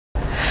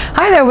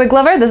Hi there, wig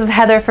lover. This is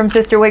Heather from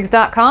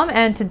CysterWigs.com,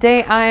 and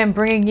today I am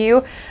bringing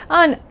you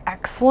an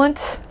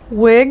excellent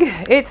wig.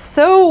 It's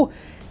so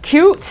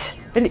cute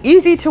and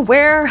easy to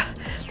wear.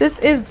 This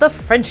is the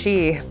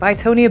Frenchy by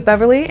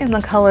Beverly in the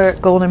color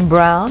golden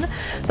brown.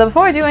 So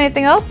before I do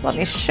anything else, let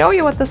me show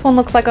you what this one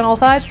looks like on all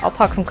sides. I'll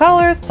talk some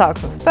colors, talk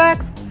some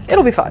specs.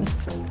 It'll be fun.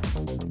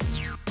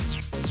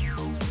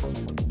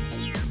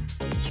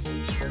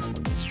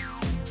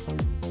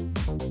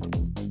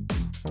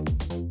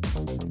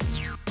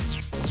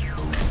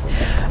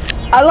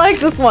 I like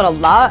this one a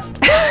lot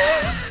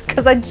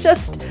because I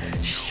just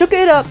shook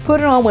it up,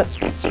 put it on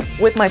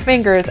with my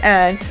fingers,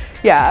 and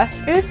yeah,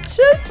 it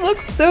just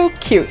looks so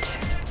cute.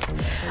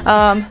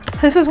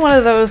 This is one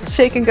of those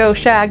shake and go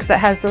shags that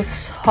has those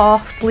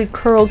softly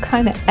curled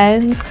kind of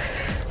ends.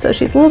 So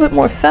she's a little bit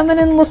more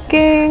feminine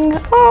looking.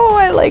 Oh,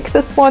 I like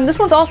this one. This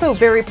one's also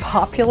very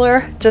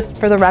popular, just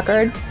for the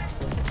record.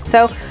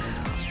 So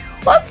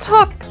let's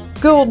talk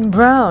golden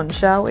brown,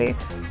 shall we?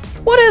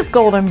 What is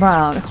golden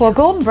brown? Well,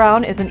 golden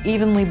brown is an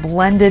evenly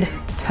blended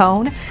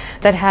tone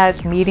that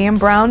has medium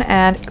brown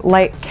and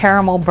light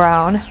caramel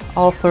brown,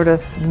 all sort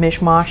of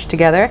mishmash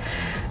together.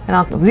 And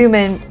I'll zoom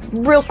in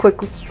real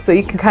quick so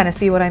you can kind of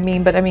see what I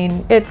mean. But I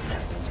mean, it's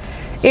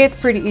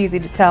pretty easy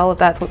to tell if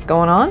that's what's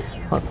going on.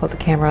 Let's let the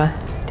camera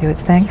do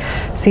its thing.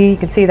 See, you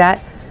can see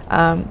that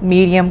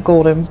medium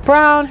golden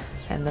brown,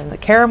 and then the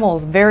caramel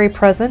is very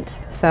present.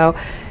 So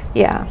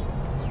yeah,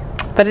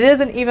 but it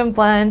is an even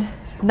blend.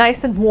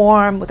 Nice and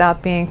warm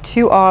without being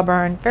too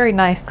auburn. Very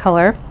nice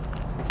color.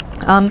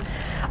 All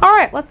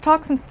right, let's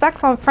talk some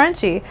specs on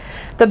Frenchy.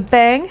 The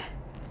bang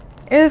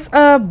is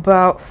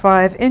about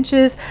 5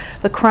 inches.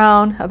 The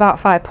crown about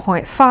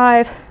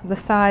 5.5. The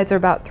sides are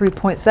about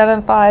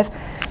 3.75.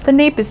 The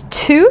nape is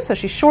 2, so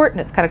she's short and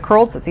it's kind of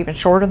curled, so it's even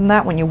shorter than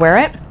that when you wear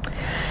it.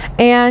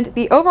 And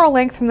the overall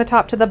length from the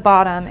top to the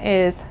bottom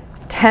is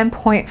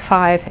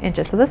 10.5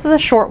 inches. So this is a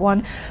short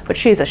one, but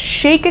she's a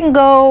shake and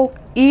go,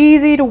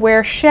 easy to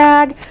wear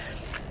shag.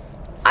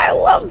 I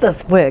love this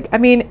wig. I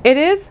mean, it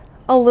is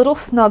a little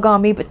snug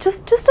on me, but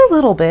just a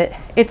little bit.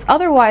 It's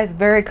otherwise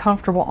very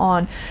comfortable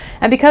on.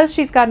 And because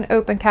she's got an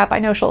open cap, I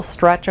know she'll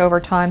stretch over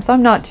time, so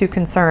I'm not too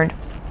concerned.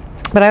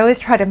 But I always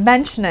try to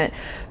mention it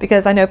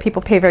because I know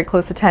people pay very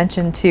close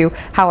attention to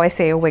how I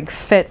say a wig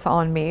fits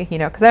on me, you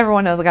know, because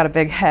everyone knows I got a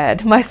big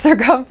head. My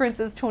circumference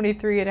is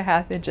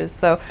 23.5 inches,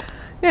 so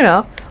you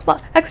know,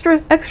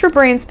 extra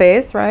brain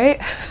space,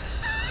 right?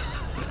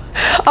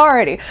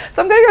 Alrighty,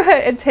 so I'm gonna go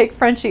ahead and take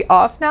Frenchy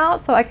off now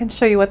so I can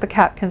show you what the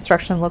cap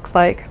construction looks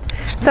like.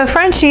 So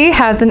Frenchy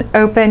has an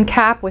open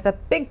cap with a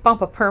big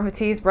bump of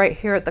permatease right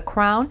here at the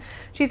crown.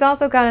 She's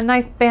also got a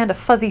nice band of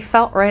fuzzy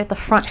felt right at the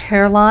front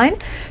hairline.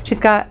 She's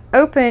got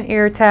open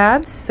ear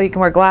tabs so you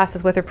can wear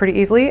glasses with her pretty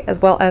easily,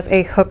 as well as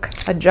a hook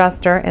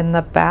adjuster in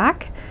the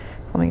back.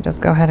 So let me just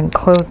go ahead and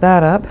close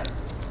that up.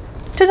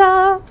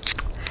 Ta-da!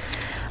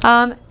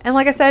 And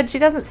like I said, she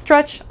doesn't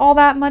stretch all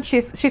that much.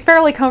 She's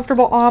fairly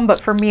comfortable on, but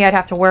for me, I'd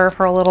have to wear her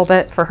for a little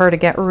bit for her to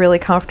get really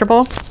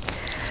comfortable.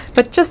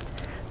 But just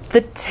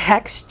the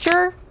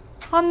texture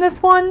on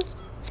this one,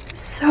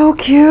 so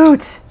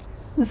cute.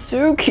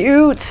 So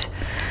cute.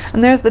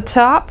 And there's the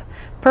top.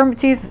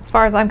 Permatease, as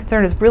far as I'm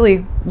concerned, is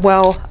really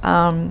well,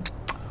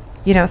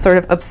 you know, sort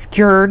of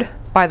obscured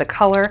by the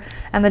color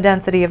and the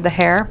density of the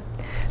hair.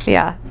 But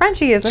yeah,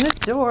 Frenchy is an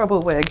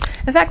adorable wig.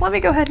 In fact, let me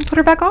go ahead and put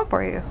her back on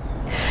for you.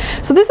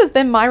 So this has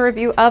been my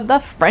review of the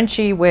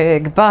Frenchy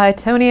wig by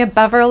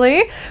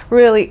Beverly.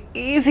 Really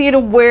easy to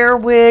wear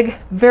wig,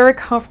 very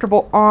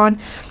comfortable on,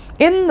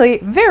 in the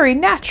very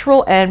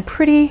natural and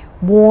pretty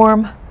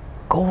warm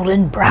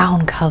golden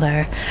brown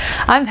color.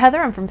 I'm Heather,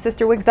 I'm from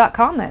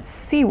CysterWigs.com, that's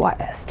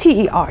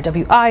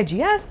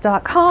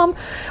CysterWigs.com.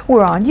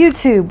 We're on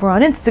YouTube, we're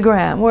on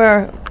Instagram,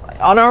 we're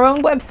on our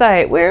own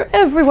website, we're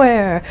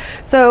everywhere.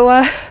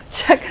 So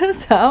check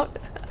us out.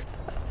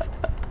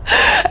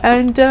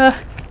 And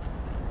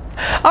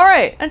all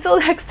right, until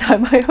next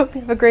time, I hope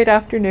you have a great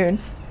afternoon.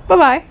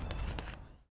 Bye-bye.